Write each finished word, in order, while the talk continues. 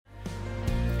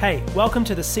Hey, welcome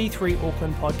to the C3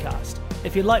 Auckland podcast.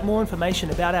 If you'd like more information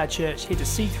about our church, head to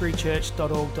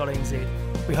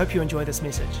c3church.org.nz. We hope you enjoy this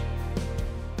message.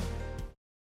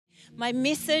 My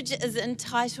message is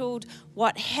entitled,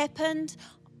 What Happened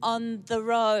on the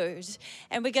Road.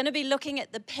 And we're going to be looking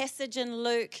at the passage in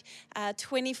Luke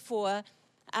 24,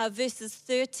 verses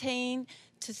 13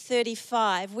 to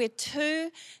 35, where two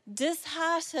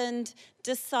disheartened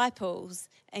disciples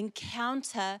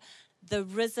encounter the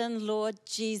risen Lord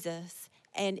Jesus,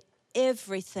 and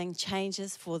everything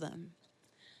changes for them.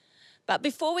 But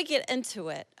before we get into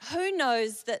it, who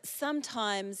knows that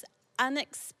sometimes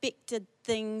unexpected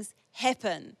things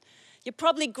happen? You're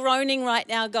probably groaning right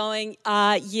now going,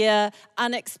 yeah,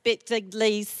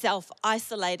 unexpectedly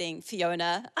self-isolating,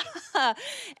 Fiona.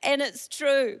 And it's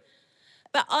true.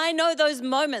 But I know those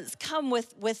moments come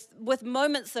with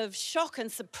moments of shock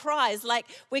and surprise, like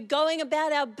we're going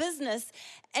about our business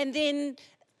and then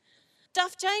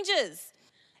stuff changes.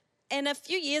 And a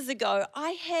few years ago,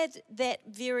 I had that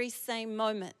very same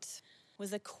moment. It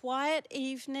was a quiet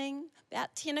evening,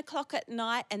 about 10 o'clock at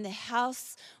night, and the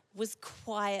house was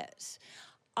quiet.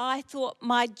 I thought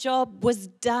my job was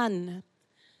done.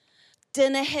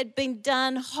 Dinner had been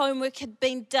done, homework had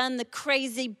been done, the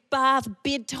crazy bath,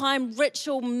 bedtime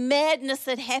ritual madness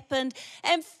had happened,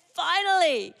 and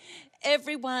finally,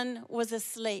 everyone was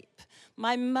asleep.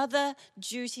 My mother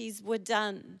duties were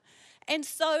done. And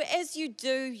so as you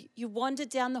do, you wander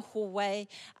down the hallway,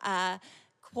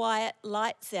 quiet,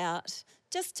 lights out,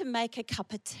 just to make a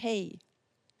cup of tea.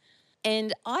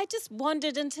 And I just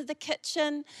wandered into the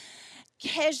kitchen,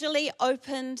 casually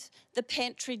opened the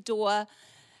pantry door.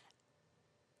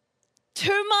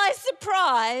 To my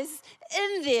surprise,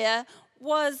 in there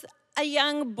was a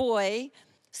young boy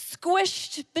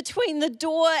squished between the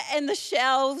door and the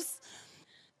shelves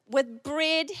with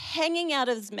bread hanging out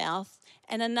of his mouth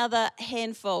and another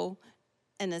handful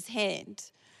in his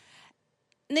hand.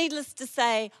 Needless to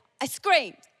say, I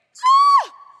screamed,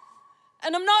 "Ah!"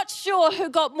 And I'm not sure who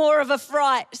got more of a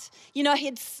fright. You know,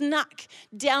 he'd snuck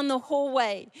down the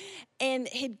hallway and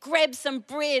he'd grabbed some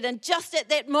bread, and just at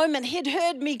that moment, he'd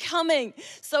heard me coming.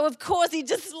 So, of course, he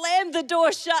just slammed the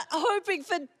door shut, hoping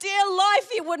for dear life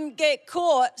he wouldn't get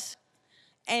caught.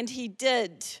 And he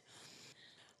did.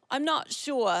 I'm not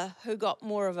sure who got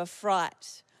more of a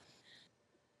fright,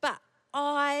 but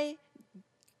I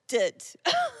did.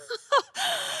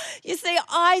 You see,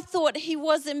 I thought he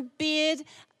was in bed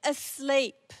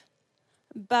asleep,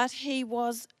 but he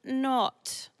was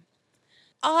not.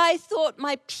 I thought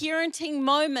my parenting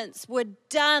moments were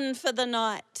done for the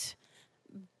night,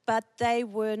 but they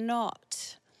were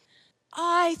not.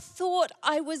 I thought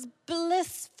I was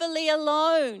blissfully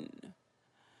alone,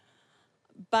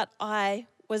 but I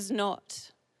was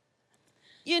not.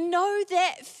 You know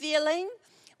that feeling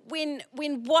when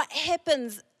what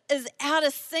happens is out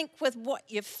of sync with what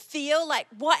you feel, like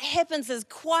what happens is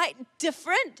quite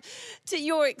different to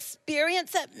your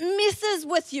experience. It messes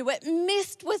with you. It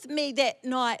messed with me that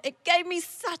night. It gave me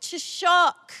such a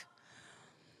shock.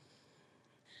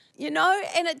 You know,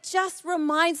 and it just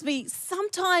reminds me,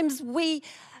 sometimes we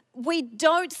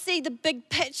don't see the big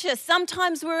picture.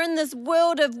 Sometimes we're in this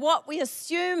world of what we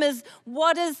assume is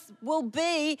what will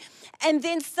be, and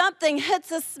then something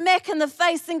hits us smack in the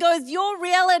face and goes, your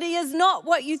reality is not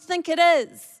what you think it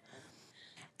is.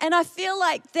 And I feel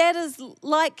like that is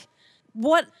like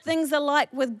what things are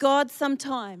like with God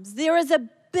sometimes. There is a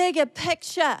bigger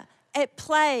picture at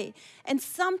play, and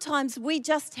sometimes we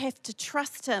just have to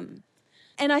trust Him.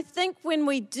 And I think when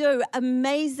we do,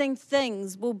 amazing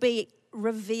things will be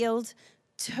revealed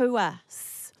to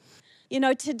us. You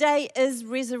know, today is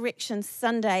Resurrection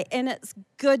Sunday, and it's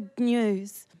good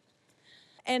news.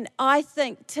 And I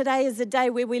think today is a day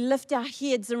where we lift our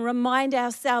heads and remind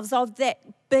ourselves of that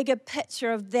bigger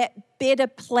picture, of that better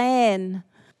plan.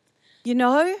 You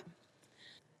know,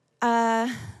 that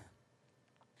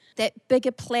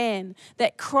bigger plan,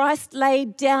 that Christ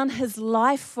laid down His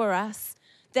life for us,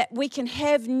 that we can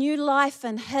have new life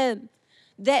in Him.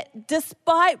 That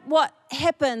despite what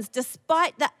happens,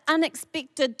 despite the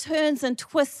unexpected turns and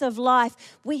twists of life,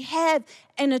 we have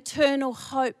an eternal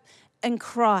hope in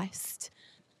Christ.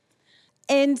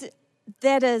 And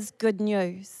that is good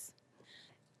news.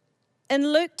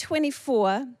 In Luke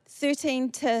 24, 13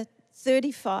 to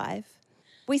 35,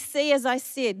 we see, as I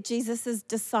said, Jesus'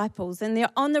 disciples, and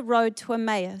they're on the road to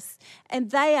Emmaus,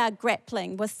 and they are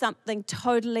grappling with something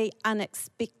totally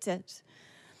unexpected.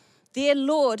 Their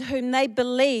Lord, whom they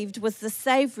believed was the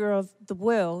Savior of the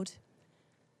world,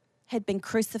 had been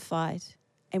crucified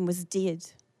and was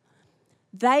dead.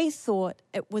 They thought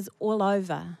it was all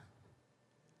over,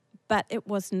 but it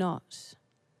was not.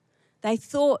 They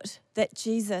thought that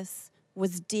Jesus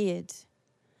was dead,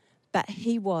 but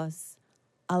he was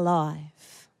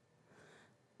alive.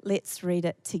 Let's read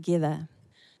it together.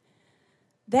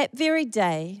 That very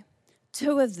day,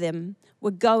 2 of them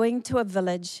were going to a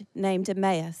village named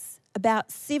Emmaus,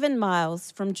 about 7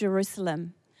 miles from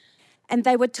Jerusalem. And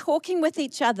they were talking with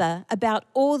each other about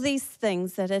all these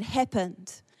things that had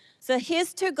happened. So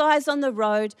here's 2 guys on the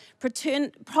road,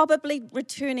 probably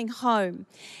returning home.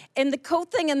 And the cool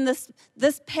thing in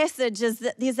this passage is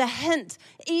that there's a hint,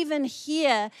 even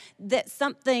here, that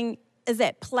something is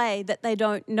at play that they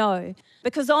don't know.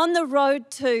 Because on the road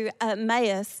to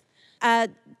Emmaus,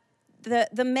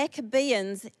 the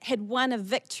Maccabees had won a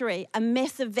victory, a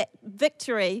massive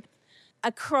victory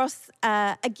across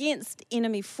against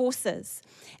enemy forces.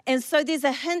 And so there's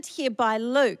a hint here by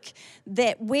Luke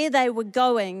that where they were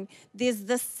going, there's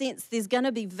this sense there's going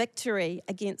to be victory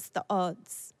against the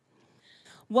odds.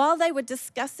 While they were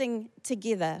discussing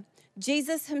together,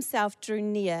 Jesus himself drew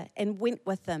near and went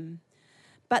with them,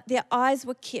 but their eyes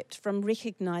were kept from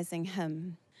recognizing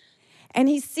him. And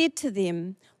he said to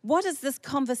them, "What is this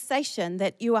conversation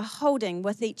that you are holding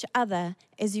with each other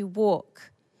as you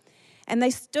walk?" And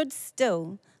they stood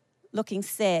still, looking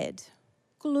sad,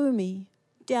 gloomy,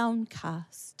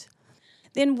 downcast.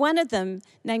 Then one of them,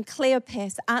 named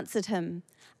Cleopas, answered him,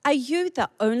 "Are you the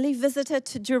only visitor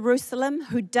to Jerusalem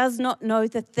who does not know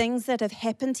the things that have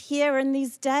happened here in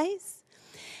these days?"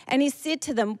 And he said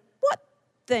to them, "What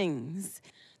things?"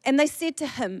 And they said to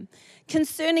him,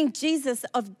 "Concerning Jesus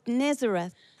of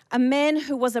Nazareth, a man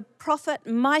who was a prophet,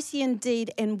 mighty in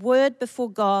deed and word before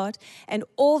God and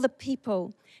all the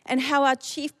people, and how our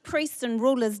chief priests and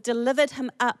rulers delivered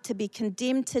him up to be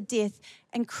condemned to death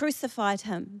and crucified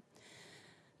him.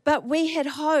 But we had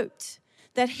hoped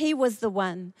that he was the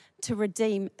one to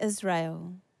redeem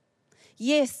Israel.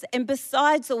 Yes, and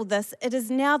besides all this, it is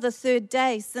now the 3rd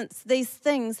day since these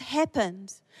things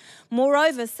happened.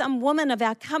 Moreover, some women of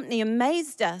our company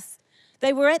amazed us.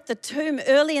 They were at the tomb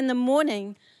early in the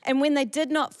morning, and when they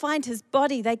did not find his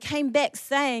body, they came back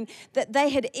saying that they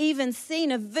had even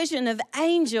seen a vision of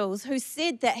angels who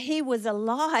said that he was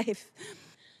alive.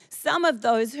 Some of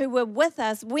those who were with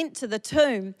us went to the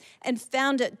tomb and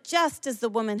found it just as the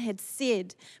woman had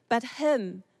said, but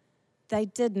him they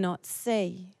did not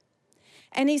see."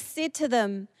 And he said to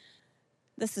them,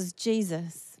 this is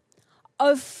Jesus,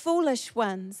 "O foolish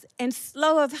ones, and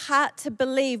slow of heart to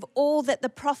believe all that the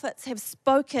prophets have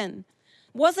spoken.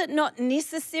 Was it not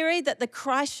necessary that the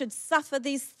Christ should suffer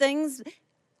these things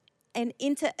and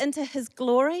enter into his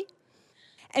glory?"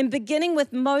 And beginning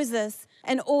with Moses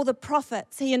and all the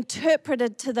prophets, he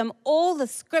interpreted to them all the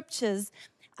scriptures,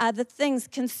 the things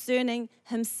concerning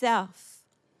himself.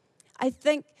 I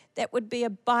think that would be a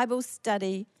Bible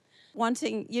study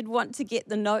you'd want to get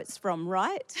the notes from,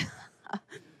 right?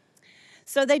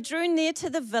 So they drew near to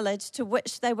the village to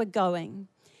which they were going.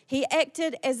 He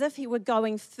acted as if he were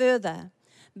going further,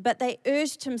 but they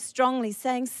urged him strongly,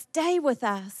 saying, "Stay with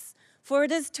us, for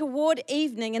it is toward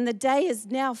evening, and the day is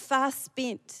now far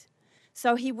spent."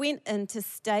 So he went in to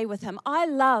stay with him. I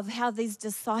love how these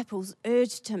disciples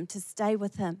urged him to stay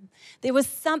with him. There was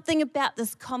something about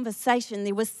this conversation.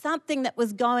 There was something that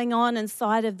was going on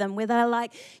inside of them where they're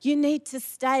like, "You need to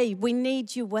stay. We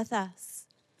need you with us."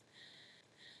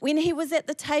 When he was at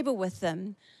the table with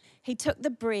them, he took the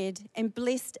bread and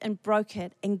blessed and broke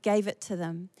it and gave it to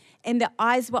them. And their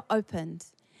eyes were opened,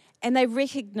 and they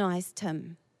recognized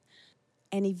him,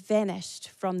 and he vanished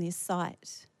from their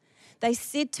sight. They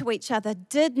said to each other,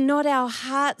 "Did not our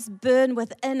hearts burn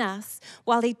within us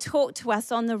while he talked to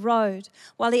us on the road,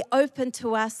 while he opened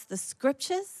to us the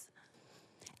scriptures?"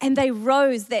 And they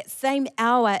rose that same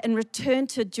hour and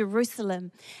returned to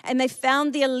Jerusalem. And they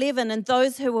found the 11 and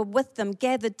those who were with them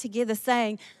gathered together,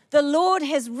 saying, "The Lord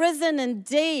has risen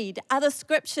indeed." Other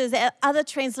scriptures, other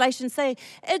translations say,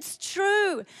 "It's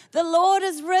true, the Lord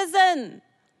is risen,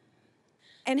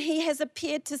 and he has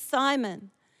appeared to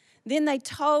Simon." Then they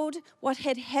told what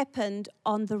had happened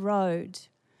on the road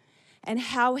and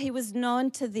how he was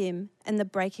known to them in the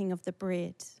breaking of the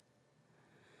bread.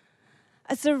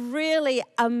 It's a really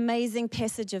amazing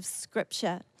passage of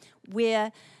scripture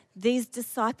where these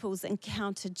disciples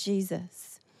encountered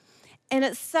Jesus. And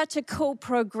it's such a cool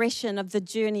progression of the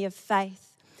journey of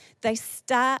faith. They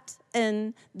start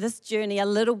in this journey a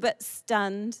little bit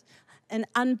stunned, in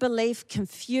unbelief,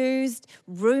 confused,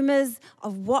 rumors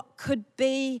of what could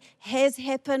be, has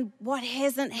happened, what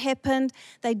hasn't happened.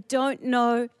 They don't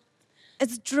know.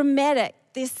 It's dramatic.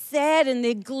 They're sad and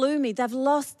they're gloomy. They've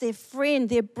lost their friend.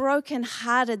 They're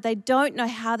brokenhearted. They don't know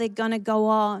how they're going to go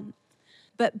on.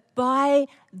 But by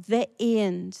the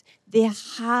end, their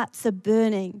hearts are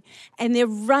burning and they're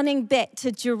running back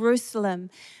to Jerusalem,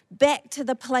 back to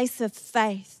the place of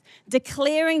faith,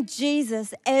 declaring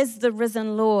Jesus as the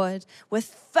risen Lord with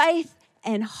faith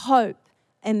and hope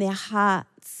in their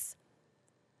hearts.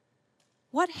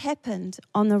 What happened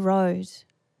on the road?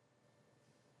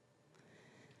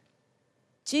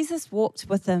 Jesus walked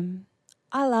with them.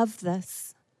 I love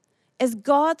this. As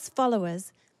God's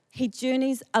followers, He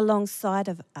journeys alongside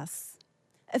of us.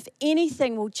 If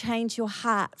anything will change your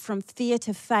heart from fear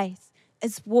to faith,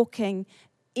 it's walking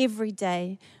every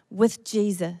day with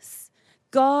Jesus.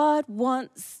 God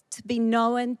wants to be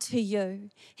known to you.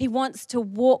 He wants to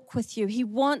walk with you. He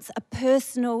wants a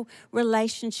personal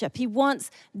relationship. He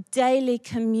wants daily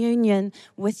communion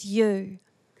with you.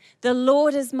 The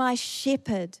Lord is my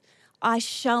shepherd. I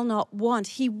shall not want.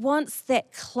 He wants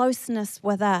that closeness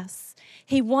with us.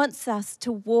 He wants us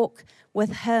to walk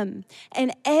with Him.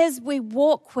 And as we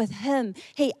walk with Him,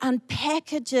 He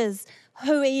unpackages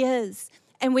who He is.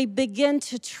 And we begin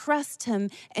to trust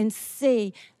Him and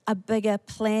see a bigger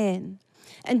plan.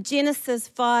 In Genesis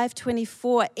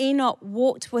 5:24, Enoch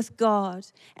walked with God,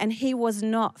 and he was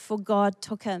not, for God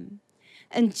took him.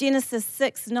 In Genesis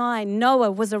 6:9,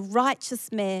 Noah was a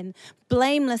righteous man,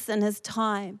 blameless in his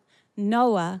time.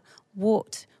 Noah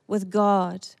walked with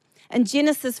God. In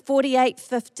Genesis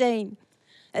 48:15,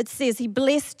 it says, He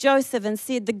blessed Joseph and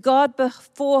said, the God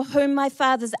before whom my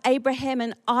fathers Abraham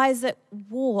and Isaac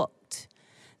walked,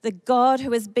 the God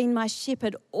who has been my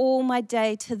shepherd all my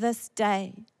day to this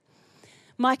day.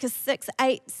 Micah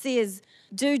 6:8 says,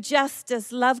 do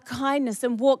justice, love kindness,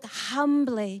 and walk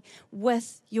humbly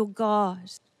with your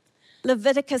God.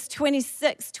 Leviticus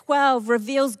 26:12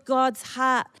 reveals God's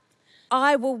heart.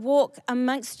 I will walk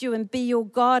amongst you and be your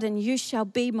God, and you shall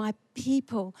be my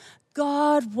people.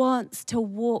 God wants to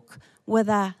walk with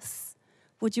us.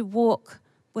 Would you walk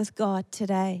with God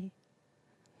today?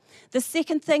 The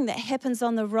second thing that happens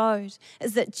on the road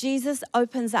is that Jesus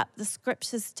opens up the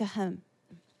scriptures to him.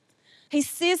 He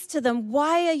says to them,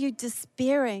 why are you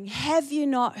despairing? Have you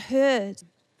not heard?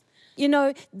 You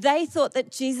know, they thought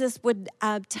that Jesus would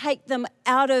take them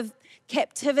out of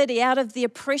captivity, out of the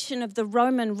oppression of the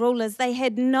Roman rulers. They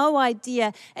had no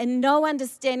idea and no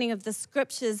understanding of the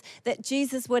scriptures that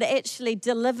Jesus would actually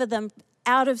deliver them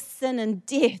out of sin and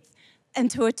death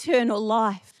into eternal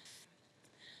life.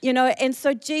 You know, and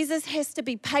so Jesus has to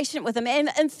be patient with them. And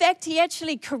in fact, he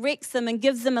actually corrects them and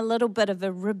gives them a little bit of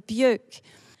a rebuke.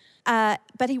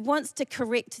 But he wants to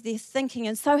correct their thinking.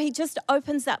 And so he just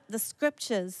opens up the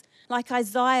scriptures like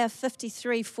Isaiah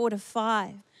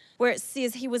 53:4-5, where it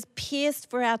says, he was pierced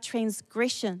for our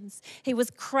transgressions. He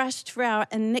was crushed for our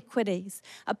iniquities.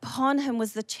 Upon him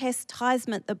was the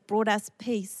chastisement that brought us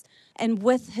peace. And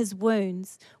with his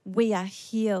wounds, we are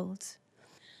healed.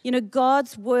 You know,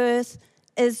 God's word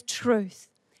is truth,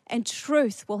 and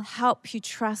truth will help you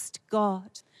trust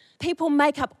God. People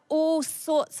make up all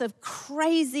sorts of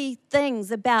crazy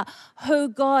things about who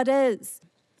God is.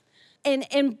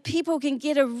 And people can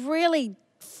get a really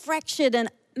fractured and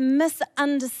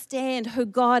misunderstand who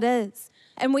God is.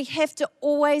 And we have to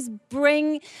always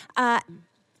bring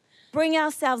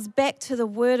ourselves back to the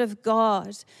Word of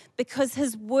God, because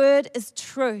His Word is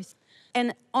truth.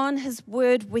 And on His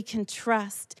Word we can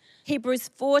trust. Hebrews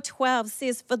 4:12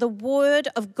 says, for the Word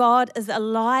of God is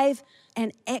alive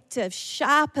and active,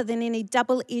 sharper than any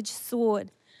double-edged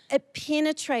sword. It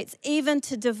penetrates even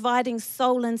to dividing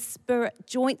soul and spirit,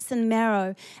 joints and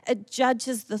marrow. It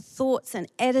judges the thoughts and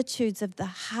attitudes of the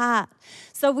heart.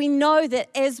 So we know that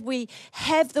as we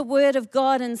have the Word of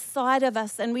God inside of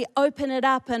us and we open it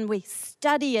up and we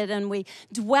study it and we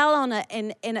dwell on it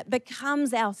and it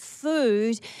becomes our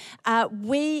food,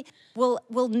 we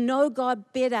will know God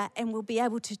better and we'll be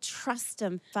able to trust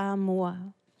Him far more.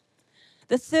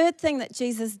 The third thing that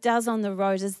Jesus does on the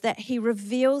road is that He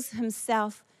reveals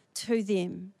Himself to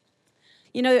them.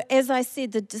 You know, as I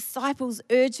said, the disciples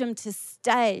urge Him to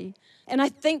stay. And I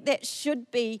think that should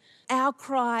be our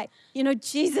cry. You know,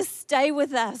 Jesus, stay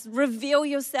with us. Reveal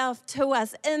yourself to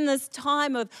us in this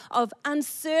time of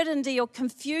uncertainty or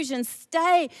confusion.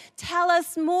 Stay. Tell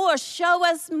us more. Show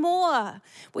us more.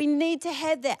 We need to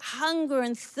have that hunger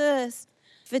and thirst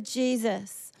for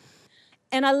Jesus.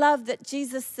 And I love that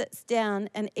Jesus sits down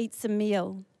and eats a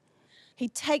meal. He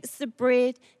takes the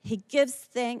bread, He gives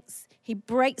thanks, He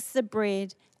breaks the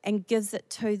bread and gives it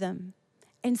to them.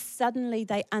 And suddenly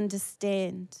they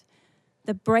understand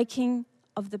the breaking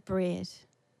of the bread,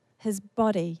 His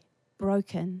body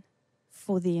broken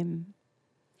for them.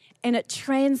 And it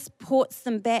transports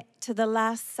them back to the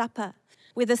Last Supper.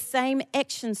 where the same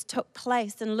actions took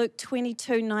place in Luke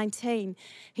 22:19.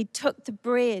 He took the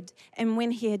bread, and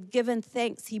when he had given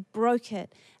thanks, he broke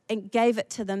it and gave it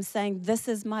to them, saying, "This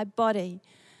is my body,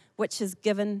 which is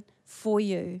given for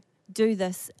you. Do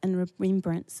this in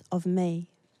remembrance of me."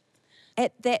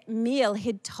 At that meal,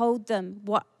 he'd told them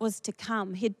what was to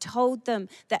come. He'd told them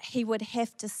that he would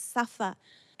have to suffer.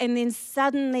 And then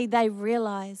suddenly they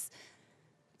realize,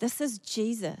 this is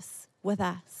Jesus with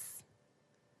us.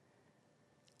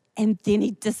 And then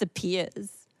he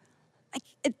disappears.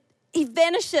 He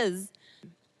vanishes.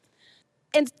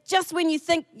 And just when you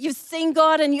think you've seen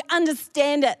God and you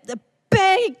understand it, the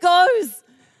bang, he goes.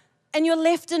 And you're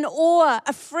left in awe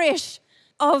afresh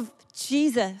of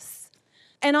Jesus.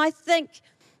 And I think,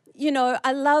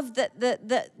 I love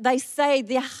that they say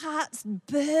their hearts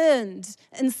burned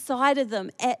inside of them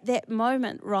at that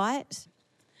moment, right?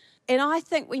 And I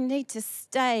think we need to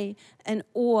stay in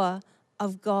awe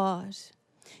of God.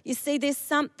 You see, there's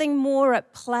something more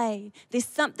at play. There's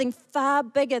something far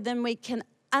bigger than we can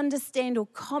understand or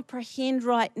comprehend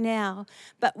right now,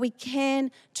 but we can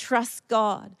trust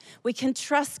God. We can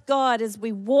trust God as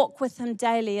we walk with Him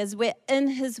daily, as we're in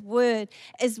His Word,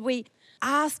 as we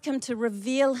ask Him to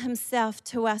reveal Himself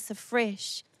to us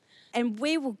afresh. And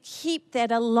we will keep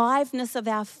that aliveness of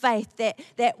our faith,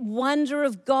 that wonder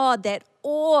of God, that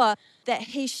awe that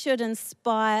He should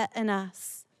inspire in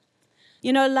us.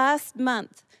 Last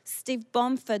month, Steve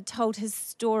Bomford told his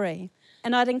story,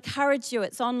 and I'd encourage you,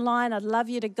 it's online, I'd love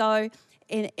you to go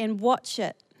and watch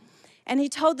it. And he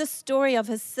told the story of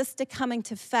his sister coming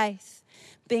to faith,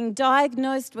 being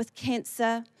diagnosed with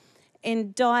cancer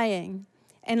and dying,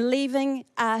 and leaving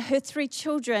her 3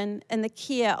 children in the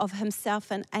care of himself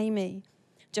and Amy,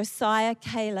 Josiah,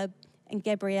 Caleb, and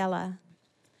Gabriella.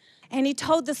 And he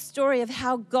told the story of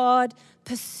how God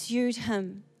pursued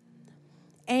him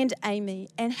and Amy,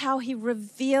 and how He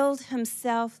revealed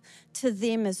Himself to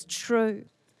them as true.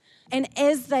 And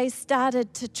as they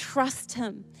started to trust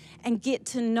Him and get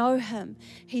to know Him,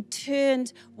 He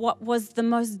turned what was the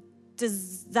most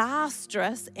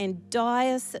disastrous and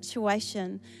dire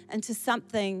situation into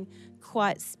something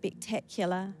quite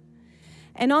spectacular.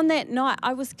 And on that night,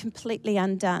 I was completely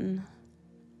undone,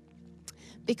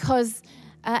 because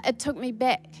it took me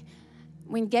back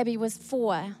when Gabby was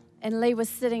 4 and Lee was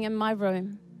sitting in my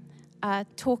room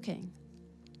talking.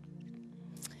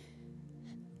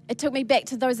 It took me back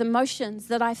to those emotions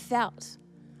that I felt.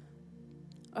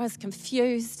 I was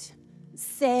confused,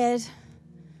 sad,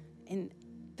 and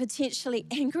potentially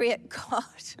angry at God.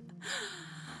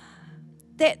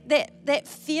 That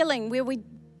feeling where we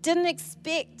didn't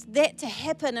expect that to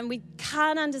happen and we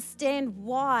can't understand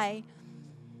why.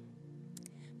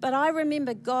 But I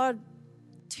remember God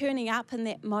turning up in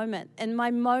that moment, in my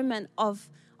moment of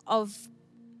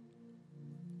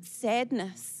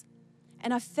sadness.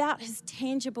 And I felt His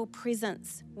tangible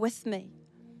presence with me.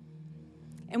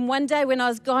 And one day when I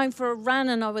was going for a run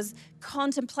and I was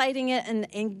contemplating it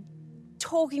and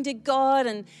talking to God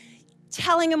and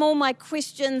telling Him all my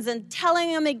questions and telling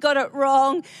Him He got it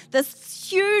wrong, this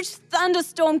huge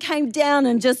thunderstorm came down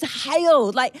and just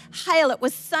hailed, like hail. It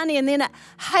was sunny and then it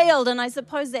hailed, and I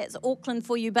suppose that's Auckland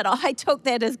for you, but I took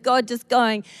that as God just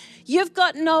going, "You've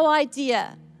got no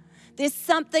idea. There's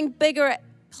something bigger at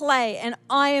play, and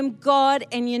I am God,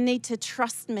 and you need to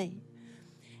trust me."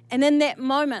 And in that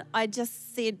moment, I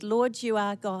just said, "Lord, you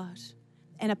are God."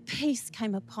 And a peace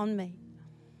came upon me.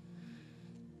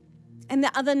 And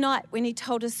the other night when He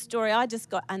told His story, I just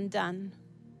got undone.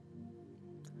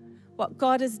 What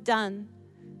God has done,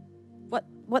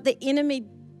 what the enemy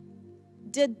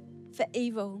did for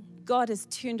evil, God has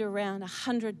turned around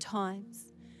 100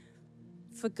 times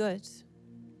for good.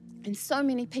 And so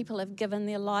many people have given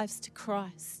their lives to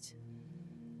Christ.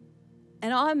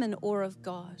 And I'm in awe of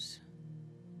God.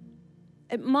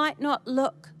 It might not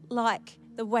look like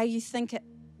the way you think it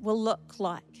will look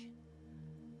like,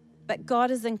 but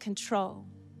God is in control,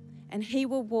 and He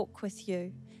will walk with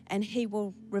you, and He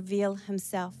will reveal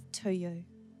Himself to you.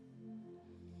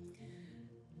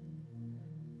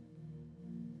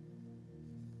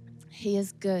 He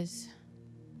is good,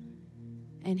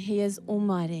 and He is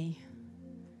almighty,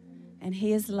 and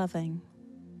He is loving,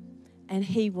 and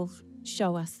He will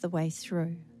show us the way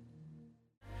through.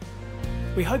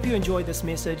 We hope you enjoyed this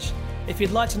message. If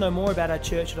you'd like to know more about our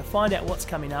church or to find out what's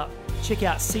coming up, check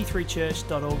out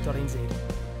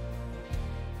c3church.org.nz.